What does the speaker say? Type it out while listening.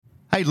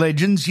Hey,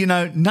 legends, you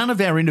know, none of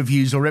our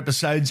interviews or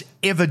episodes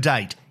ever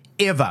date.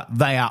 Ever.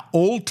 They are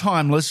all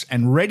timeless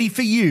and ready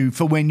for you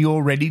for when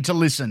you're ready to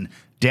listen.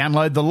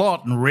 Download the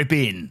lot and rip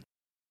in.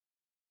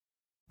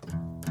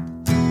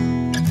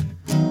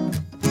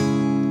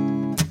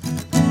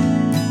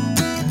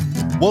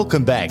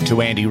 Welcome back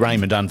to Andy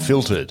Raymond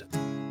Unfiltered.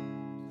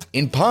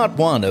 In part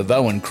one of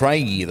Owen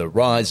Craigie, The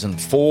Rise and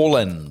Fall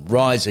and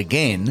Rise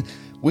Again,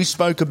 we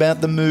spoke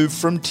about the move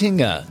from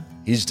Tingha,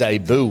 his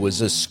debut as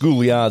a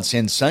schoolyard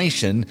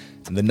sensation,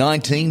 in the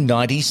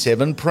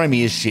 1997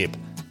 Premiership.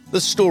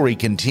 The story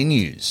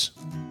continues.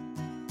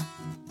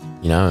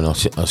 You know, and I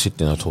sit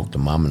there and I talk to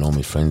Mum and all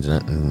my friends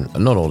and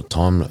not all the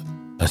time.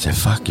 They say,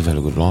 fuck, you've had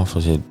a good life. I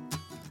said,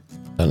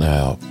 don't know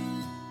how.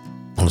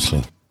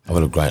 Honestly, I've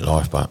had a great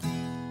life, but,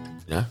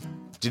 you know.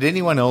 Did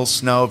anyone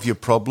else know of your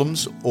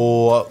problems,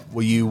 or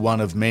were you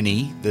one of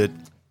many that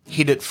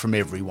hid it from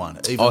everyone?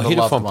 I hid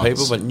it from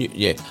people, but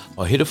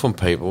I hid it from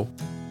people,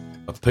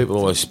 but people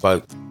always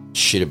spoke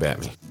shit about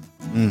me.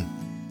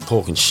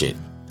 Talking shit.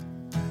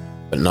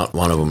 But not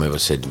one of them ever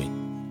said to me,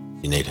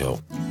 you need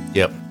help.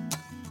 Yep.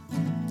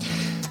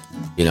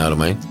 You know what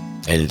I mean?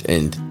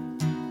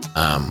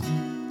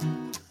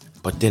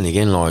 But then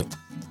again, like,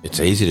 it's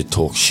easy to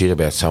talk shit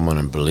about someone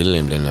and belittle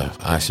him than to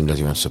ask him, does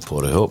he want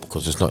support or help?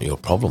 Because it's not your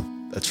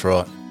problem. That's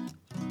right.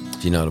 Do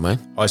you know what I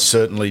mean? I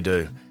certainly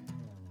do.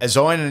 As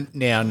I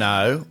now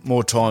know,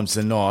 more times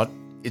than not,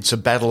 it's a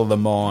battle of the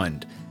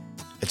mind.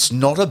 It's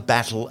not a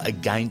battle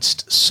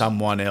against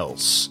someone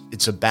else.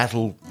 It's a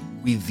battle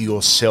with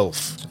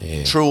yourself.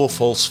 Yeah. True or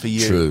false for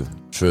you?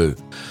 True.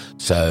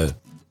 So,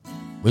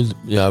 with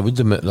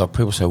like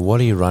people say,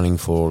 what are you running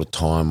for all the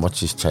time?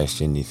 What's this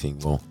taste in? You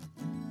think, well,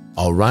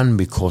 I'll run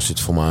because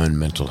it's for my own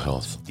mental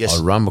health. Yes.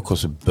 I run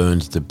because it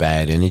burns the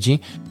bad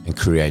energy and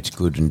creates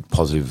good and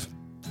positive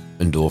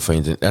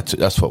endorphins, and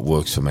that's what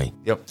works for me.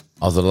 Yep.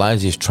 I was the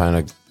laziest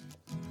trainer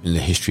in the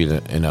history of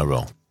the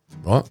NRL,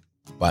 right?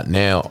 But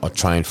now I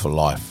train for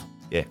life.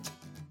 Yeah.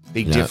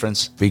 Big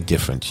difference. Big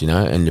difference, you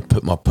know, and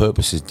my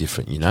purpose is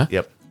different, you know?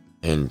 Yep.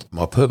 And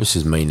my purpose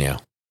is me now.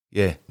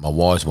 Yeah. My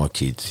wives, my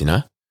kids, you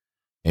know?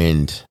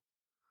 And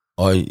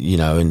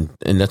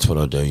and that's what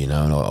I do, you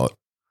know?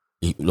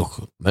 And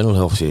look, mental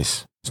health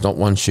is, it's not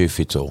one shoe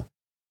fits all.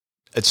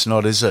 It's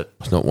not, is it?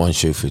 It's not one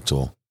shoe fits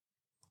all.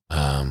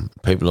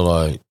 People that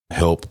I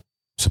help,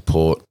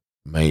 support,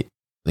 meet,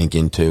 link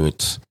into,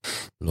 it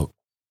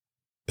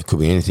could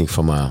be anything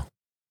from a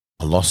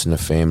loss in the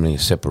family, a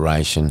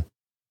separation,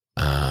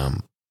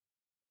 a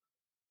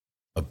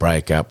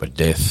breakup, a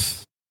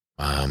death,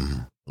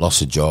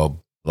 loss of job,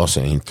 loss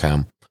of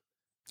income.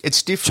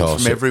 It's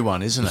different from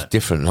everyone, isn't it? It's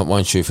different, not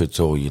one shoe fits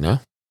all, you know?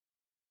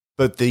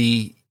 But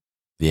the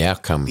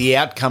outcome. The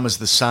outcome is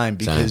the same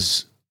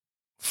because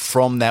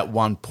from that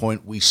one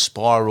point we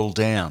spiral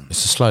down.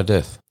 It's a slow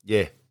death.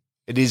 Yeah,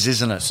 it is,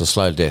 isn't it? It's a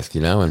slow death,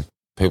 you know, and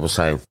people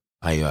say,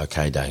 are you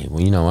okay, Dave?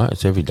 Well, you know what?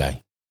 It's every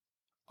day.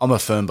 I'm a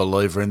firm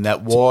believer in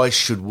that. Why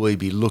should we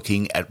be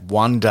looking at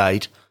one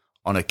date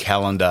on a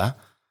calendar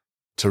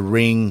to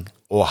ring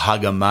or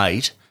hug a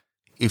mate?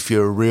 If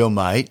you're a real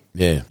mate,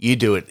 yeah, you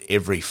do it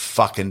every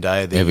fucking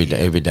day of the year.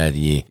 Every day of the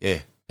year. Yeah.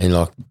 And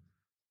like,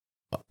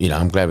 you know,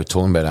 I'm glad we're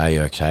talking about Are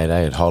You Okay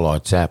Day. It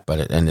highlights that, but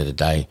at the end of the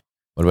day,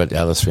 what about the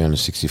other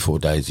 364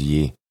 days a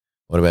year?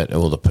 What about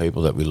all the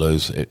people that we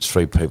lose? It's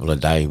 3 people a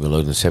day. We're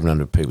losing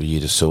 700 people a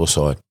year to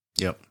suicide.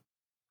 Yep.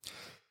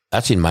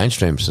 That's in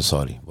mainstream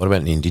society. What about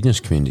in the Indigenous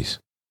communities?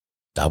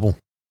 Double.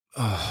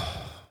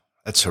 Oh,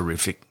 that's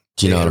horrific.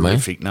 Do you know what I mean?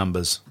 Horrific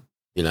numbers.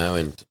 You know,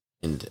 and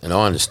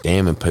I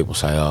understand when people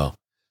say,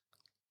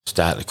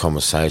 start the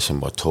conversation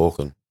by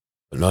talking,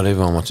 but not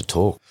everyone wants to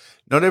talk.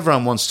 Not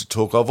everyone wants to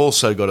talk. I've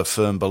also got a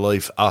firm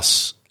belief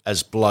us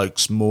as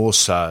blokes more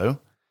so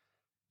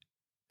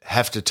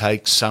have to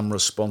take some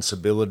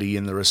responsibility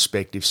in the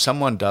respect. If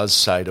someone does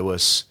say to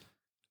us,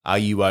 are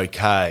you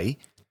okay?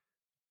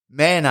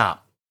 Man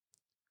up.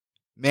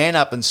 Man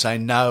up and say,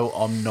 no,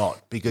 I'm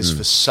not. Because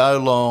for so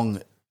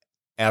long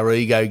our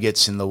ego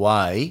gets in the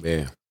way.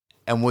 Yeah.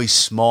 And we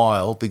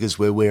smile because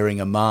we're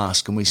wearing a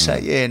mask and we say,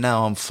 yeah,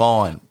 no, I'm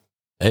fine.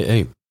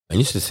 Hey, and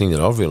this is the thing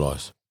that I've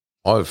realised.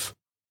 I've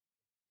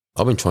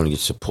been trying to get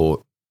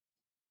support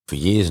for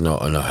years and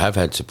I have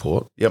had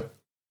support. Yep.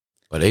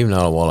 But even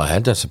though while I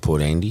had that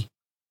support, Andy,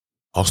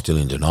 I was still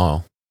in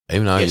denial.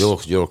 Even though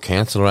you're a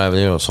counsellor over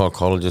there or a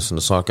psychologist and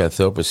a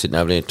psychotherapist sitting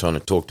over there trying to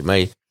talk to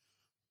me,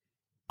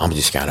 I'm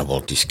just going,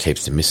 well, this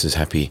keeps the missus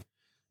happy.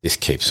 This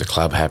keeps the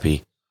club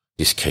happy.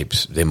 This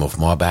keeps them off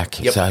my back.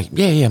 Yep. So,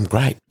 yeah, I'm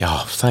great.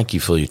 Oh, thank you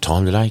for your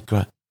time today.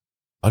 Great.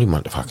 I didn't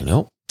want to fucking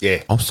help.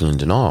 Yeah. I'm still in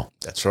denial.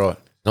 That's right.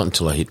 Not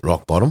until I hit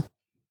rock bottom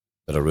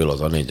that I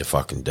realised I need to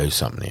fucking do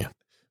something now.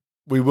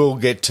 We will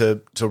get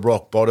to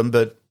rock bottom,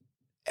 but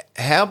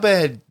how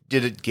bad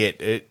did it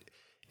get?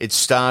 It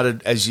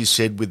started, as you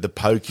said, with the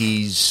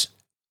pokies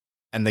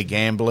and the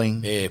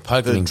gambling. Yeah,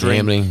 poking and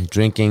gambling,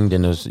 drinking,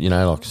 then there's,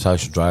 like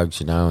social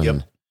drugs,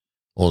 and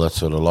all that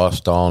sort of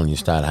lifestyle, and you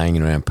start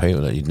hanging around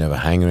people that you'd never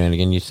hang around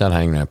again. You start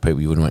hanging around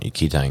people you wouldn't want your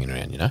kids hanging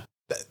around,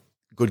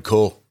 Good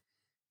call.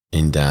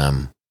 And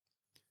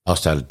I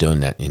started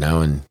doing that,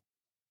 and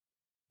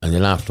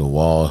then after a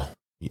while,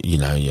 you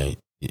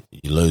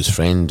lose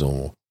friends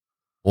or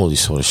all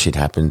this sort of shit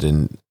happens,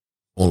 and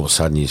all of a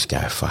sudden you just go,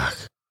 fuck,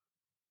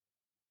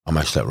 I'm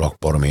actually at rock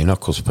bottom here, not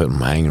because of people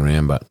I'm hanging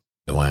around, but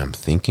the way I'm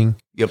thinking,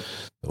 Yep.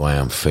 the way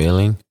I'm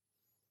feeling.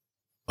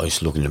 I used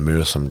to look in the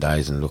mirror some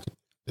days and look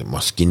at my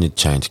skin had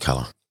changed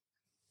colour.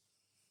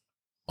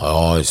 My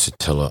eyes would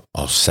tell her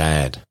I was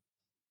sad,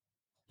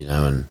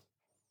 and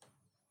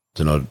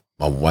then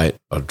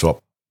I'd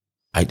drop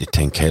 8 to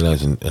 10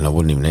 kilos and I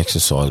wouldn't even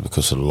exercise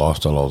because of the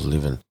lifestyle I was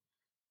living.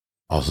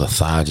 I was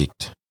lethargic.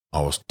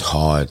 I was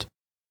tired.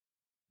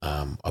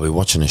 I'd be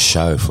watching a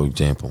show, for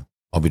example.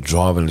 I'd be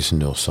driving,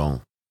 listening to a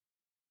song.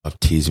 I'd have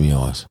tears in my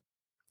eyes.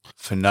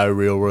 For no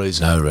real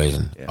reason. No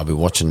reason. Yeah. I'd be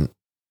watching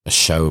a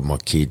show with my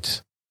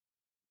kids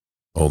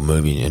or a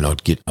movie and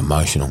I'd get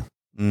emotional.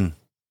 Mm.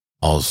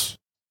 I was,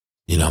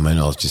 I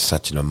was just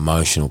such an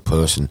emotional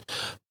person.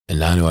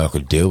 And the only way I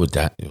could deal with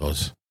that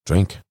was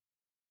drink,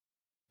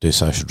 do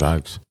social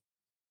drugs.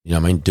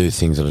 Do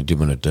things that I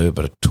didn't want to do,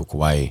 but it took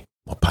away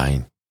my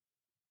pain.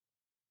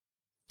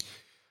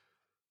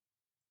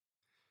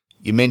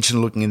 You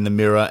mentioned looking in the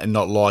mirror and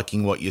not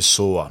liking what you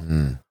saw.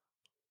 Mm.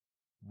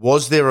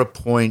 Was there a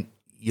point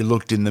you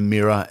looked in the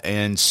mirror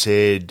and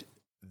said,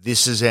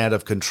 this is out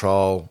of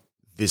control,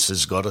 this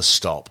has got to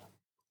stop?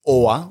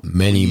 Or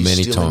many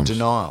still times. in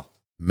denial?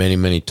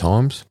 Many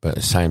times, but at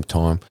the same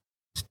time,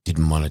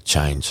 didn't want to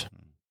change.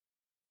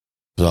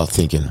 Because I was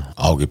thinking,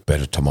 I'll get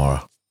better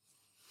tomorrow.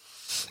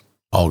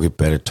 I'll get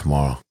better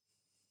tomorrow.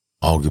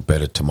 I'll get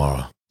better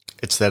tomorrow.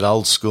 It's that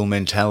old school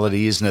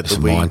mentality, isn't it? It's that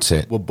a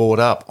mindset. We're brought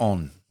up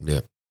on.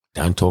 Yeah.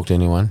 Don't talk to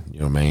anyone.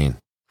 You're a man.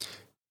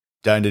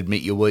 Don't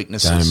admit your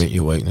weaknesses. Don't admit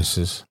your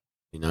weaknesses.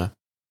 I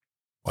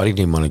didn't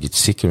even want to get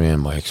sick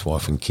around my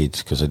ex-wife and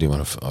kids because I didn't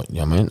want to, I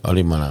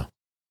didn't want to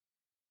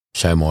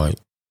show my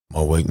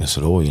weakness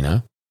at all,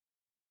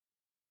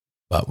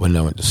 But when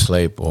they went to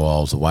sleep or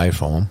I was away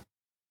from them,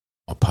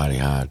 I party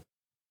hard.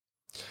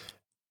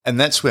 And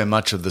that's where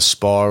much of the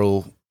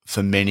spiral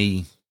for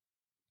many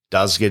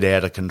does get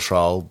out of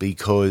control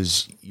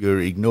because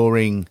you're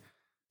ignoring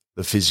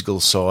the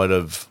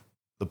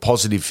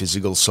positive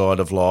physical side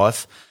of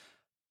life,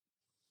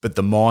 but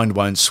the mind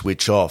won't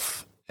switch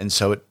off. And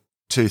so at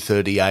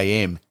 2:30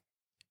 a.m.,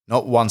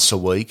 not once a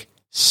week,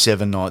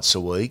 7 nights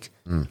a week,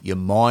 your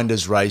mind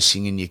is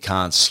racing and you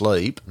can't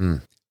sleep.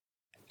 Mm.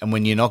 And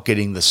when you're not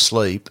getting the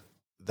sleep,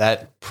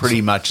 that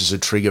pretty much is a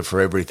trigger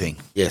for everything.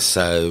 Yes,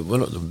 so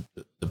the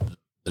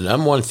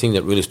number one thing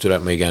that really stood out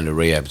to me going to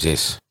rehab is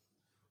this.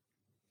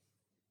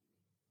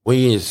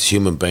 We as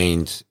human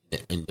beings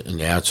in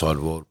the outside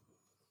world,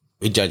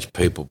 we judge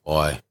people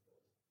by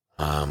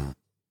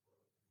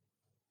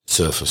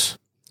surface.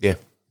 Yeah.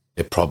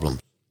 Their problems,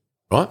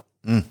 right?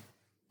 Mm.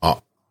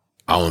 Oh,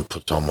 Owen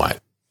puts on weight.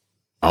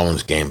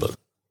 Owen's gambling.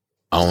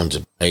 Owen's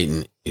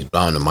eating. He's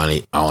blowing the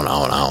money. Owen.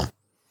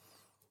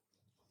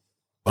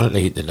 Why don't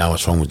they get to know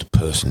what's wrong with the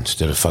person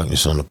instead of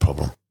focusing on the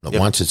problem? Not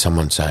once did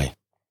someone say,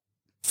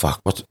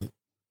 fuck,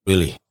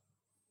 really?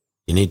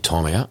 You need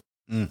time out?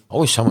 Mm. I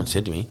wish someone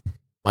said to me,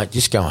 mate,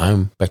 just go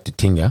home, back to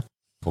Tinga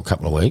for a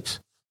couple of weeks,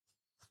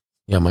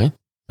 and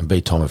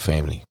be time with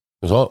family.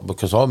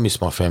 Because I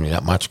miss my family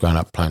that much growing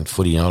up playing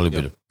footy and I live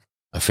with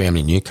a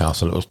family in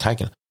Newcastle. It was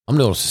taken. I'm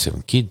the oldest of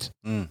 7 kids.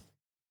 Mm.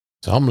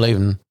 So I'm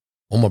leaving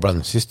all my brothers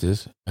and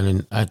sisters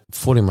and then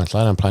 40 months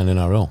later I'm playing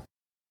NRL.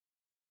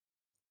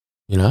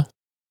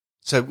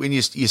 So when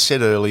you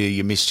said earlier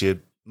you missed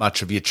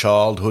much of your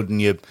childhood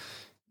and you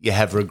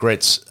have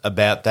regrets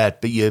about that,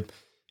 but you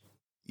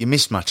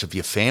missed much of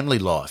your family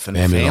life and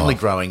family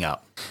growing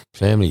up.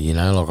 Family,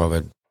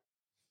 I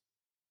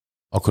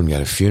couldn't go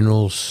to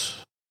funerals.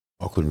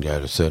 I couldn't go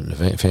to certain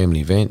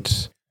family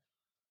events.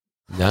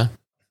 I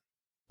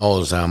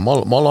was my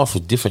life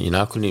was different.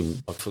 I couldn't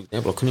even, for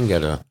example, I couldn't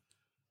even go to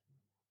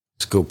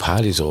school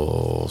parties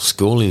or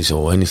schoolies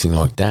or anything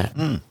like that.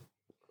 Mm.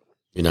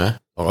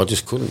 I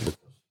just couldn't.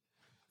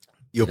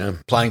 You're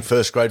playing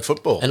first grade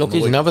football. And look,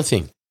 here's another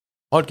thing.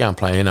 I'd go and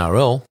play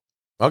NRL.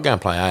 I'd go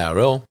and play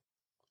ARL.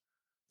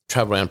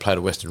 Travel around and play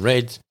the Western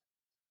Reds.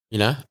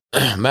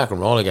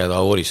 Malcolm Riley goes,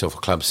 order yourself a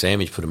club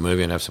sandwich, put a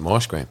movie and have some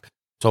ice cream.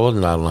 So I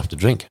wasn't old enough to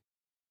drink.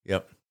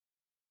 Yep.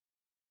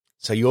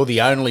 So you're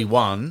the only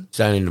one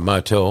staying in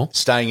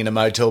a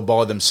motel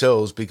by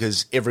themselves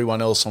because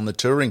everyone else on the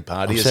touring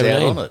party is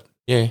 17. out on it.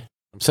 Yeah,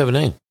 I'm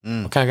 17.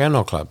 I can't go to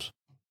nightclubs.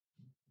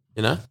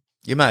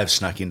 You may have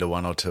snuck into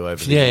one or two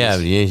over the years.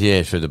 Over the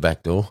years, through the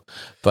back door.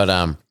 But,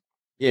 my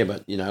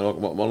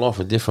life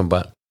was different.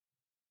 But,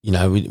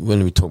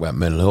 when we talk about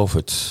mental health,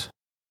 it's,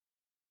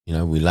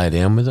 we lay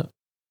down with it.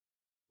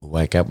 We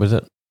wake up with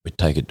it. We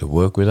take it to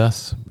work with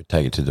us. We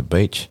take it to the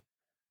beach.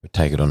 We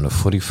take it on the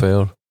footy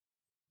field.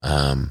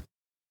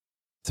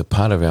 It's a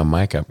part of our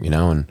makeup,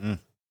 and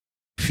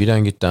if you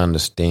don't get to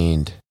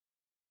understand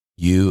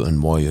you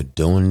and why you're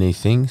doing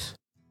these things,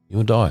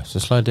 you'll die. It's a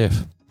slow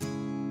death.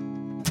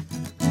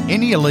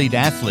 Any elite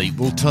athlete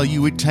will tell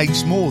you it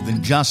takes more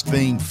than just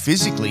being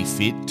physically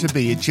fit to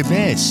be at your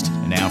best.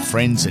 And our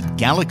friends at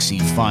Galaxy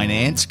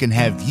Finance can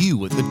have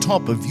you at the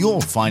top of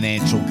your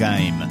financial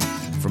game.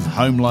 From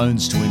home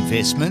loans to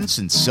investments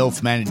and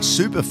self-managed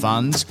super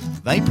funds,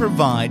 they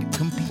provide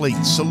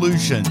complete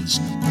solutions.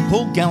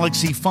 Call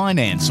Galaxy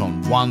Finance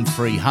on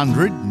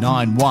 1300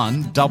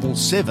 91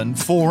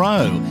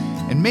 7740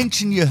 and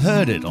mention you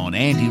heard it on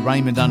Andy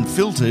Raymond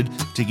Unfiltered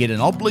to get an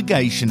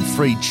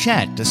obligation-free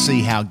chat to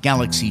see how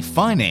Galaxy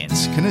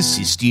Finance can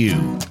assist you.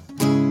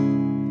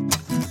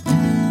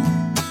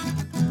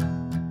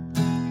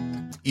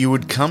 You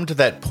would come to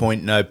that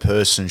point no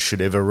person should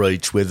ever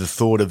reach where the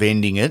thought of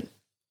ending it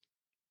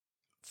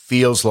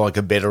feels like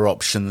a better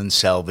option than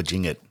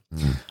salvaging it.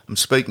 I'm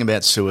speaking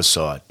about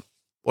suicide.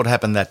 What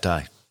happened that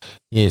day?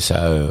 Yeah,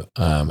 so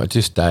at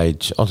this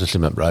stage, I was just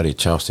living up the road at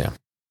Charlestown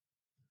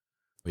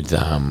with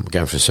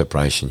going for a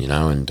separation, you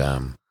know, and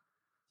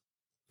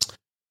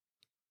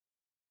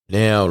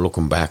now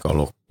looking back, I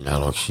look, you know,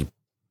 like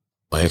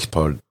my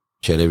ex-partner,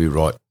 she had every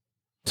right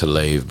to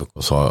leave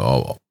because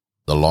I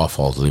the life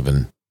I was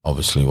living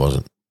obviously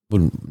no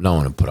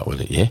one would put up with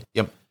it, yeah?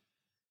 Yep.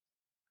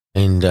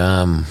 And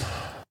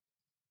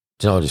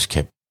so I just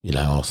kept, you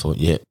know, I thought,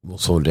 yeah, we'll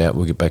sort it out,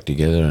 we'll get back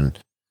together, and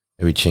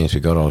every chance we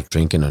got, I was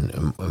drinking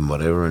and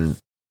whatever, and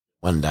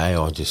one day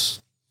I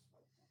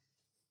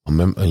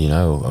remember, you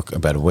know,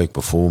 about a week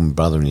before, my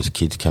brother and his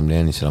kids come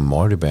down, he said, I'm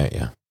worried about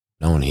you.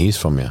 No one hears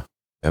from you.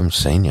 I haven't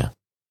seen you.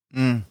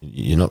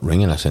 You're not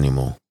ringing us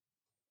anymore.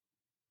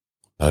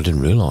 I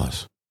didn't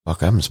realise.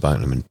 Like, I haven't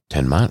spoken to him in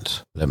 10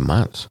 months, 11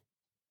 months.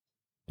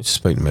 I just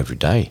speak to him every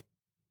day.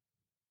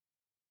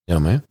 You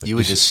know what I mean? You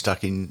were just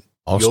stuck in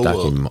I was your stuck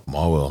world. in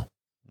my world.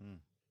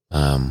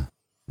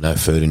 No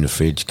food in the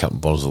fridge, couple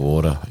of bottles of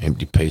water,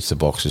 empty pizza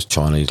boxes,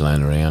 Chinese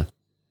laying around.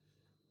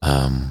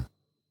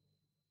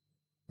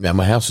 Now,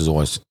 my house was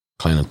always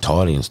clean and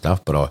tidy and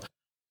stuff, but I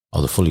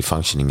was a fully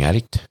functioning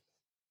addict. I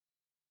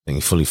think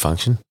I fully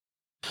functioned.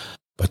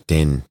 But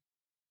then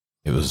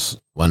it was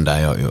one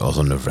day I was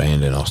on the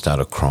veranda and I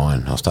started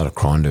crying. I started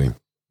crying to him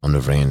on the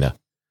veranda.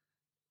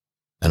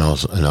 And I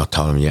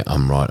told him, yeah,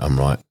 I'm right.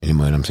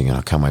 Anyway, I'm thinking,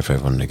 I can't wait for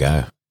everyone to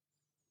go.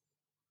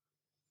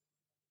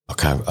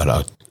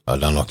 I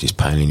don't like this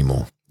pain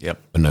anymore. Yep.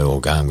 When they all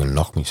go, I'm going to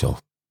knock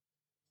myself.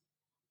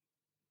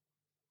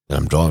 And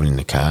I'm driving in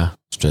the car,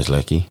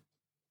 Strzelecki,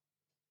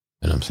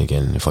 and I'm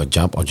thinking, if I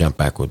jump, I'll jump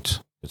backwards.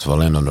 If I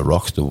land on the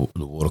rocks, the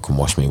water can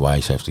wash me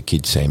away, so if the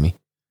kids see me,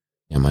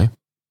 you know what I mean?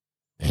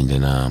 And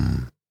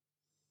then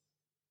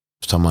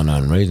for some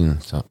unknown reason,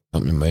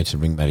 something made to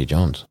ring Matty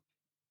Johns.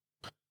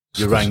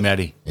 You rang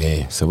Matty?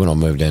 Yeah. So when I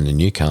moved down to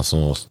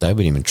Newcastle, I stayed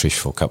with him and Trish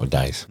for a couple of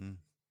days. And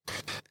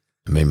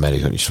me and Matty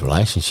got this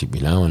relationship,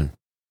 you know, and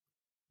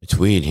it's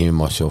weird hearing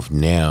myself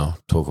now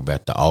talk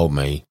about the old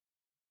me,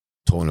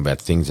 talking about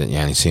things that you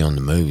only see on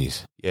the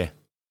movies. Yeah.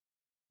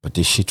 But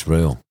this shit's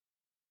real.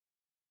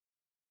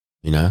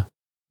 You know?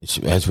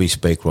 As we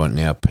speak right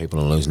now, people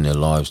are losing their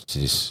lives to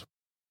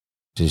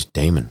this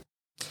demon.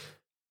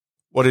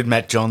 What did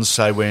Matt Johns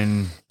say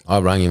when... I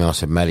rang him and I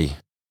said, Matty,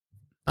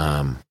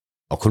 I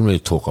couldn't really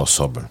talk, I was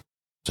sobbing.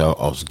 So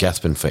I was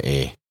gasping for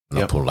air and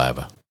I pulled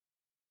over.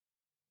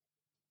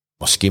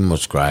 My skin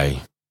was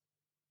grey.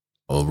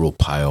 I was real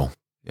pale.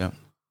 Yeah.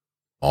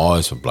 My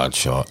eyes were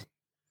bloodshot.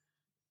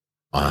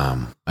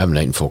 I haven't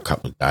eaten for a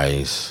couple of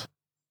days.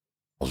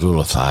 I was real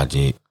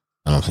lethargic.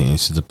 And I'm thinking,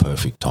 this is the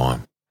perfect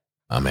time.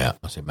 I'm out.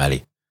 I said,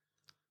 Matty,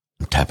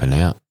 I'm tapping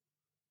out.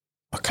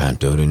 I can't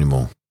do it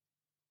anymore.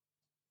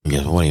 He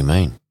goes, what do you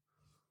mean?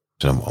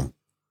 I said,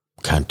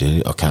 I can't do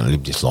it. I can't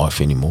live this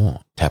life anymore.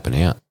 I'm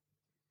tapping out.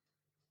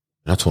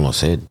 And that's all I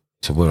said. He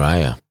said, where are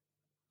you?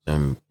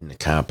 I'm in the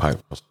car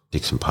parked across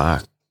Dixon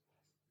Park.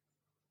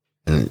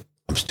 And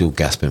I'm still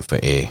gasping for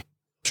air,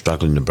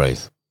 struggling to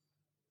breathe.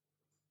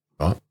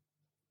 Right?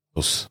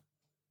 Because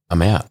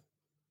I'm out,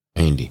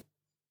 Andy.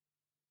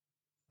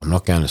 I'm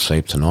not going to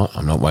sleep tonight.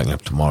 I'm not waking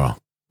up tomorrow.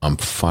 I'm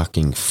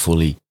fucking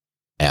fully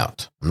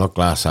out. I'm not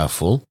glass half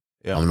full.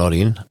 Yeah. I'm not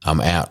in.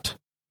 I'm out.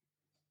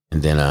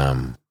 And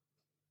then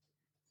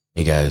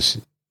he goes,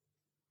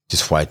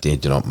 just wait there.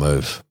 Do not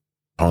move.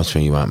 Promise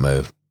me you won't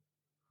move.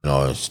 And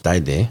I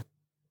stayed there.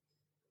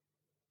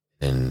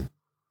 And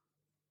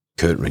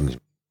Kurt rings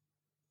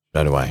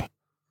straight away.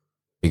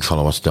 Big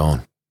fella, what's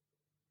going?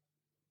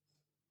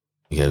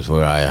 He goes,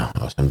 where are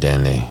you? I said, I'm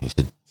down there. He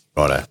said,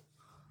 righto.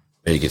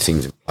 Better get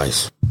things in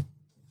place.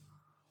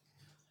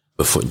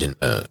 Before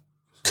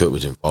Kurt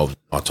was involved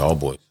in Knights Old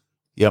Boys.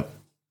 Yep.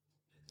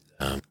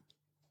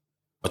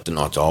 What the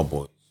Knights Old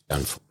Boys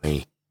done for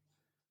me.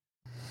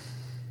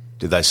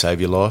 Did they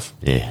save your life?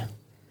 Yeah.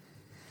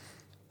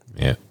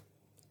 Yeah.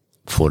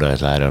 4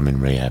 days later, I'm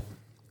in rehab.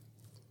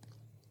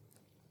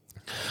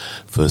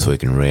 First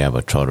week in rehab,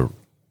 I tried to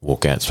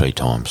walk out 3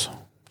 times.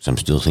 So I'm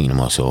still thinking to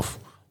myself,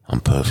 I'm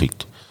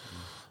perfect.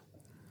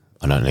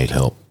 I don't need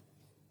help.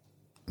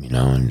 You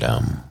know, and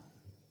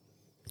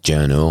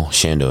Jan Earl,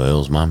 Shanda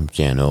Earl's mum,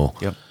 Jan Earl,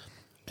 yep.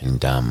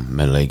 And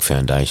Metal League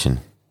Foundation,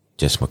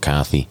 Jess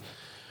McCarthy,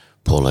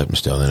 Paul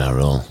Eppenstall and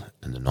Earl,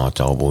 and the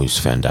Knights Old Boys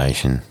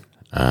Foundation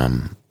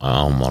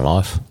all my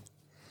life.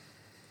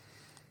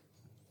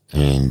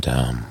 And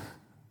I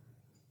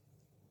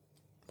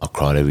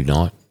cried every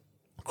night.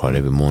 I cried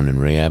every morning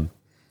in rehab.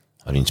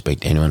 I didn't speak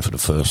to anyone for the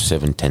first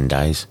 7-10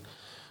 days.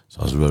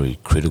 So I was really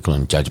critical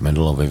and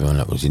judgmental of everyone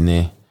that was in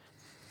there.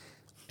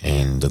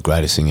 And the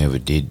greatest thing I ever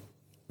did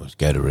was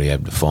go to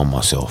rehab to find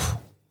myself.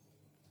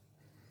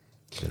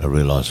 I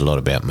realised a lot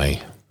about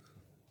me.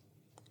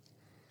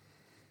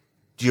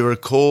 Do you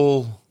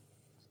recall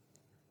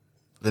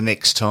the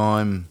next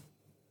time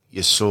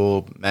you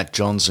saw Matt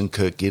Johns and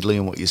Kurt Gidley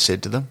and what you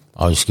said to them?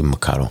 I just give them a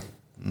cuddle.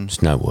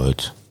 Just no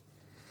words.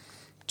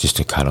 Just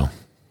a cuddle.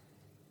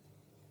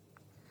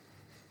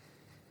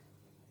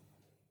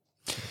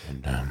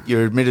 And,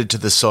 you're admitted to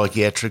the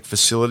psychiatric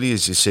facility.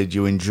 As you said,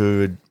 you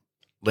endured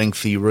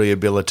lengthy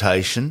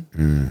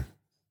rehabilitation.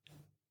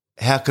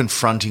 How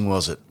confronting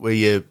was it?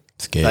 Where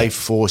they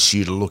force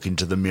you to look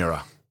into the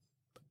mirror?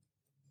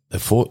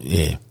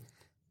 Yeah.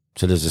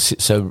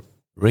 So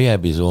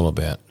rehab is all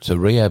about. So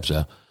rehab's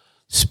a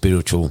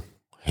spiritual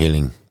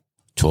healing,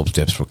 12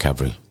 steps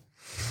recovery.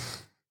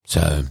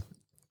 So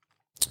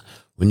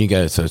when you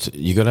go, so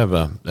you got to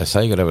have let's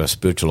say you got to have a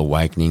spiritual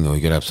awakening, or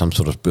you got to have some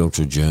sort of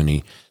spiritual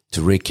journey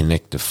to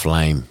reconnect the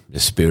flame, the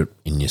spirit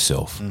in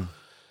yourself.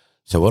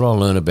 So what I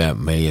learned about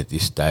me at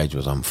this stage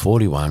was I'm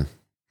 41.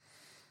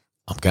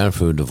 I'm going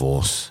through a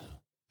divorce.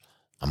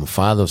 I'm a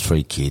father of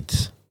 3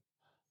 kids.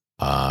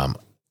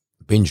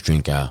 Binge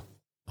drinker.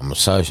 I'm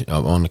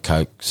on the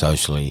coke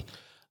socially.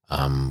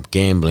 I'm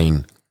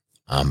gambling.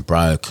 I'm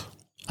broke.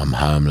 I'm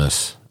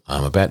homeless.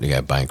 I'm about to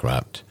go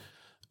bankrupt.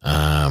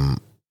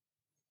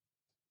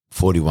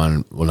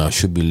 41. Well, I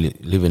should be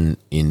living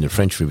in the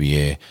French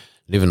Riviera,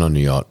 living on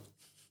the yacht,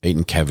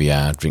 eating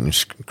caviar, drinking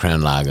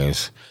Crown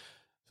Lagers.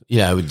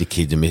 With the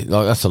kids.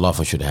 That's the life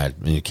I should have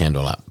had when you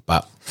candle up.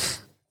 But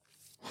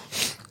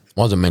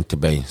wasn't meant to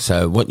be.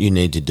 So what you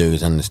need to do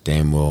is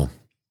understand, well,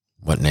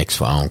 what next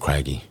for Owen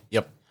Craigie?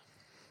 Yep.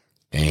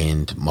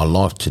 And my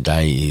life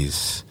today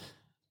is,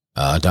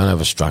 I don't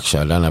have a structure,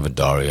 I don't have a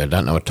diary, I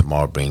don't know what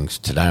tomorrow brings.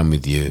 Today I'm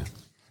with you,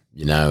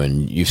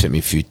 and you've sent me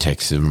a few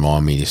texts to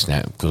remind me this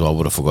now, because I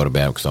would have forgot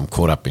about it, because I'm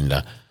caught up in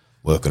the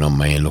working on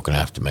me and looking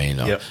after me.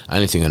 And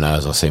only thing I know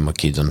is I see my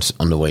kids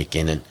on the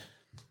weekend, and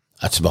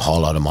that's the whole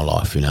lot of my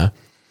life,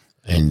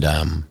 And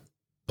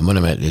when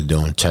I'm out there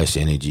doing Chase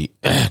Energy,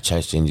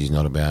 Chase Energy is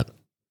not about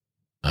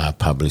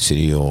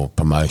publicity or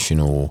promotion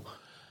or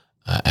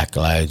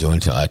accolades or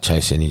anything like that.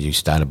 Chase Energy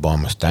started by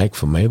mistake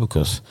for me,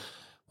 because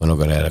when I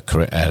got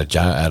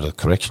out of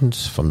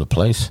corrections from the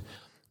police,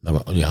 I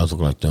was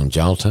looking like doing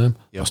jail term.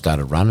 I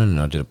started running, and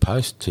I did a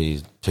post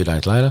 2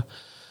 days later.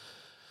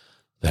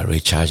 They're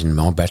recharging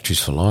my batteries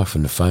for life.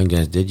 When the phone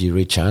goes dead, you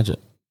recharge it.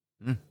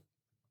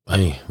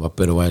 Hey, what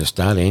better way to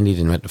start, Andy,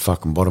 than at the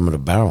fucking bottom of the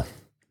barrel?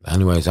 The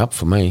only way is up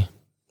for me.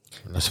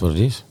 And that's what it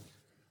is.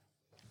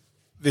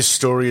 This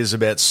story is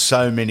about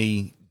so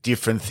many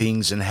different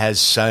things and has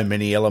so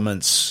many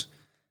elements.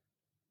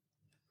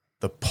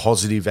 The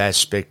positive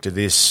aspect of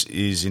this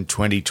is in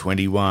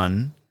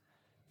 2021,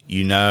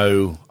 you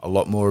know a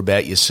lot more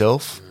about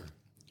yourself.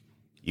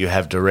 You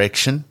have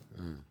direction.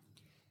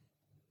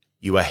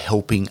 You are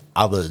helping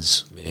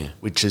others,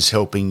 which is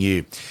helping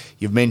you.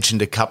 You've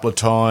mentioned a couple of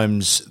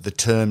times the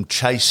term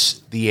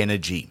chase the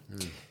energy.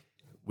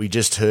 We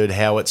just heard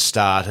how it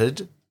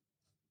started.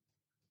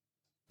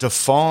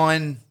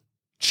 Define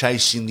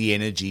chasing the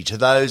energy to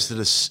those that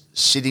are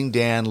sitting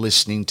down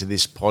listening to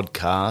this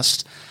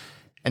podcast,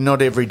 and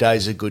not every day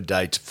is a good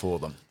day for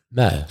them.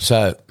 No,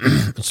 so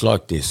it's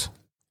like this.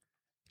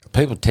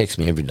 People text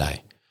me every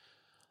day.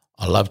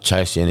 I love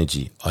chase the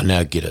energy. I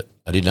now get it.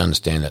 I didn't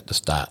understand at the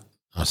start.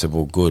 I said,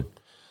 well, good.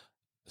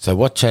 So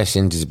what chase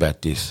energy is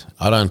about this?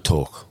 I don't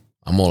talk.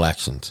 I'm all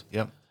actions.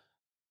 Yep.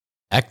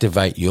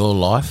 Activate your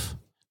life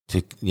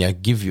to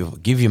give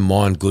your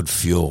mind good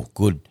fuel,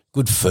 good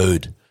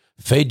food.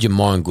 Feed your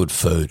mind good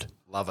food.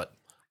 Love it.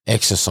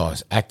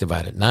 Exercise.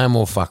 Activate it. No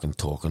more fucking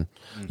talking.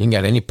 You can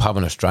go to any pub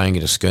in Australia and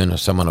get a schooner,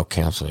 someone will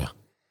counsel you.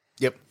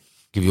 Yep.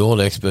 Give you all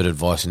the expert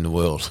advice in the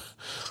world.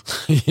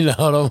 You know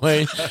what I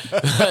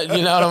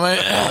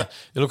mean?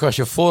 It'll cost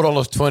you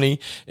 $4.20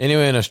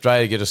 anywhere in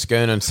Australia to get a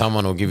schooner, and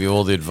someone will give you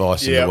all the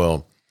advice in the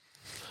world.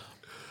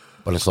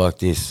 But it's like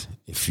this.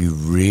 If you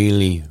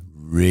really,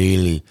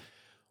 really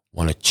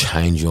want to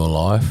change your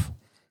life,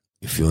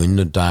 if you're in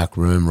the dark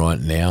room right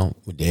now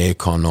with the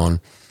aircon on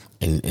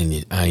and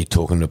you're only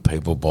talking to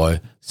people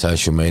by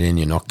social media and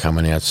you're not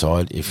coming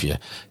outside, if you're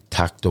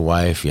tucked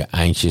away, if you're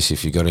anxious,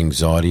 if you've got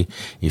anxiety,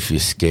 if you're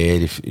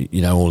scared, if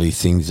you know all these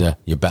things,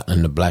 you're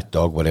battling the black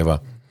dog, whatever,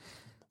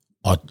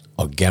 I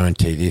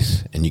guarantee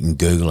this, and you can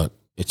Google it,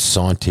 it's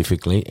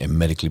scientifically and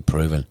medically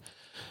proven.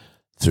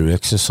 Through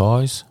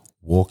exercise,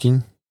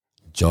 walking,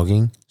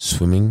 jogging,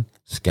 swimming,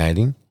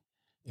 skating,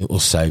 it will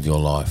save your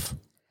life.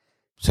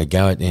 So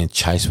go out there and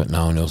chase what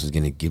no one else is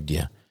going to give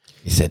you.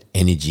 It's that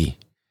energy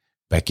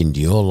back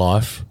into your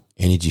life,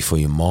 energy for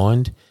your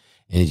mind,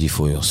 energy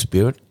for your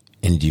spirit,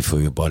 energy for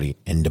your body.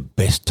 And the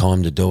best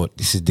time to do it,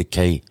 this is the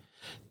key,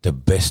 the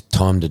best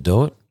time to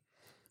do it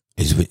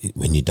is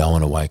when you don't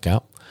want to wake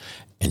up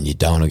and you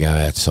don't want to go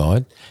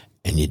outside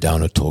and you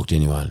don't want to talk to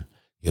anyone.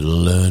 You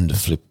learn to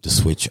flip the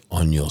switch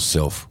on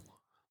yourself.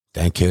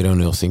 Don't care what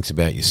anyone else thinks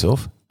about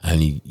yourself.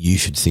 Only you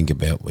should think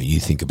about what you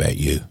think about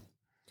you.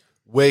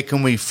 Where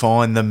can we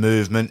find the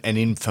movement and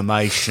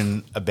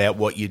information about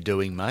what you're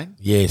doing, mate?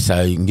 Yeah,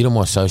 so you can get on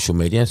my social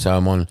media. So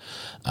I'm on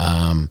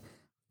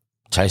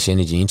Chase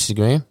Energy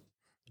Instagram,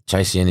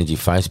 Chase Energy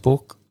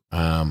Facebook.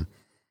 I've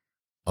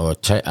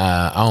got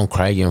Owen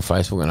Craigie on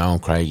Facebook and Owen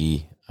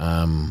Craigie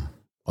on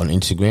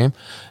Instagram.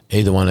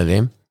 Either one of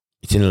them.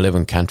 It's in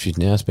 11 countries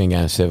now. It's been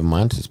going 7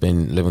 months. It's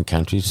been 11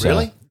 countries.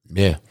 Really? So,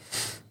 yeah.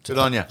 Good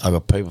on you. I've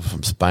got people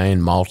from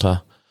Spain,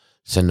 Malta,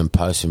 send them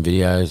posts and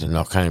videos, and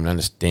I can't even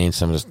understand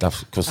some of the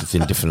stuff because it's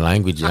in different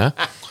language, you know.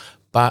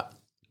 But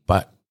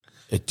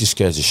it just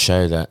goes to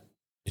show that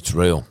it's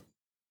real.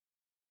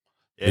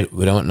 Yeah.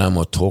 We don't want no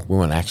more talk. We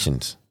want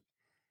actions.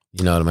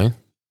 You know what I mean?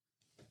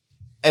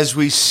 As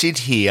we sit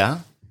here,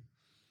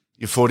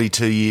 you're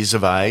 42 years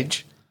of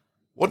age.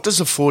 What does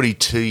a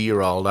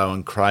 42-year-old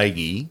Owen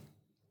Craigie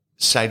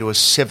say to a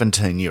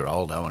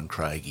 17-year-old Owen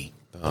Craigie?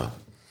 Oh.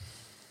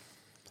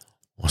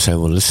 I say,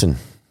 well, listen,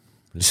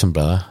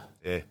 brother.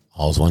 Yeah.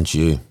 I was once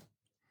you.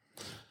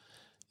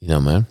 You know,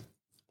 man,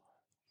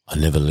 I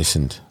never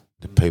listened.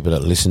 The people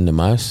that listen the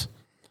most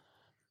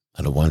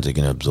are the ones that are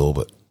going to absorb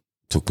it.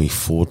 Took me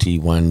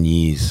 41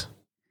 years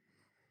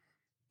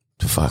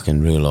to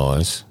fucking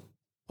realise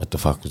what the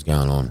fuck was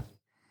going on.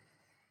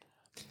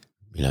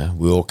 You know,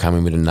 we all come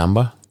in with a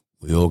number.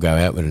 We all go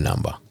out with a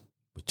number.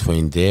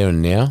 Between there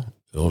and now,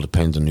 it all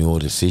depends on your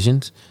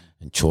decisions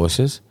and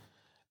choices.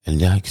 And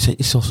now you set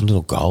yourself some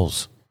little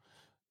goals.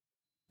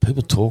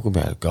 People talk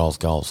about goals.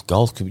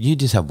 You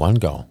just have one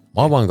goal.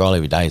 My one goal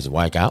every day is to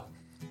wake up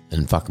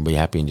and fucking be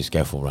happy and just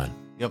go for a run.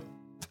 Yep.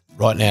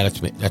 Right now,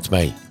 that's me.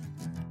 You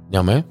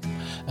know what I mean?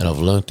 And I've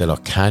learnt that I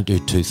can't do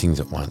two things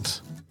at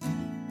once.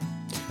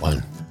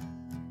 One.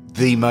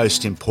 The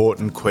most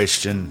important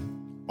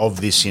question of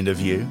this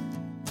interview,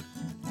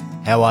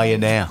 how are you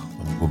now?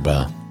 I'm good,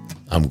 brother.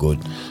 I'm good.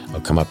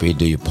 I'll come up here,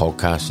 do your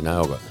podcast, you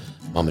know. I've got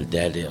mum and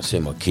dad there. I see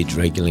my kids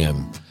regularly.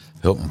 I'm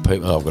helping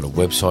people. I've got a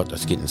website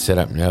that's getting set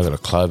up now. I've got a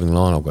clothing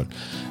line. I've got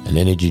an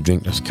energy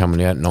drink that's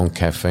coming out,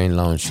 non-caffeine,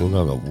 low in sugar.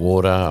 I've got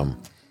water.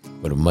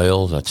 I've got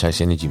meals. I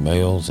chase energy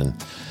meals. And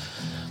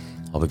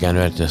I'll be going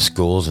out to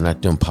schools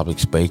and doing public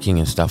speaking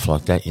and stuff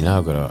like that. You know,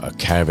 I've got a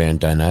caravan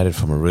donated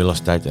from a real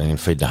estate that I can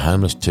feed the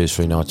homeless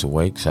 2-3 nights a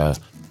week. So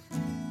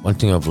one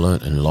thing I've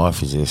learnt in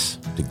life is this.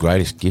 The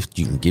greatest gift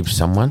you can give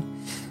someone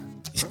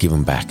is give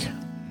them back.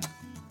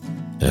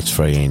 And it's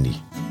free, Andy.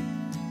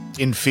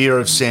 In fear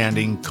of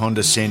sounding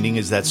condescending,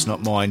 as that's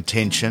not my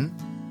intention,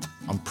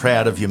 I'm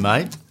proud of you,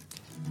 mate.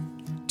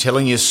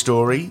 Telling your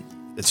story,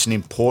 it's an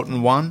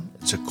important one,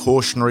 it's a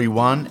cautionary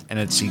one, and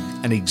it's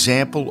an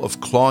example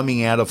of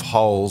climbing out of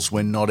holes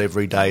when not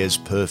every day is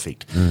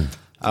perfect.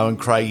 Owen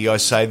Craigie, I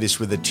say this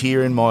with a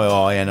tear in my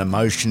eye and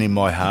emotion in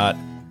my heart.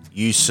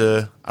 You,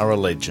 sir, are a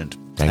legend.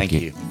 Thank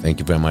you. Thank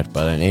you very much,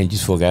 brother. And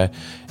just before I go,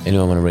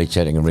 anyone want to reach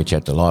out, they can reach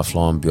out to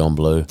Lifeline, Beyond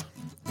Blue,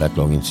 Black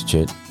Lung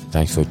Institute.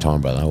 Thanks for your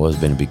time, brother. I've always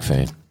been a big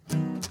fan.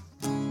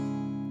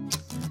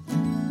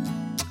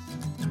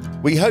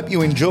 We hope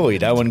you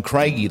enjoyed Owen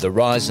Craigie, The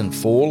Rise and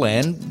Fall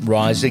and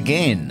Rise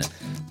Again.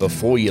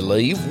 Before you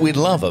leave, we'd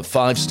love a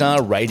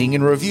 5-star rating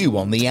and review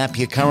on the app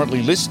you're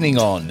currently listening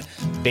on.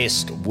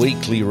 Best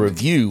weekly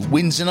review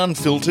wins an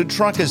unfiltered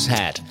trucker's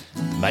hat.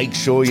 Make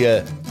sure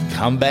you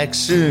come back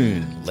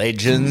soon,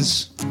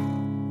 legends.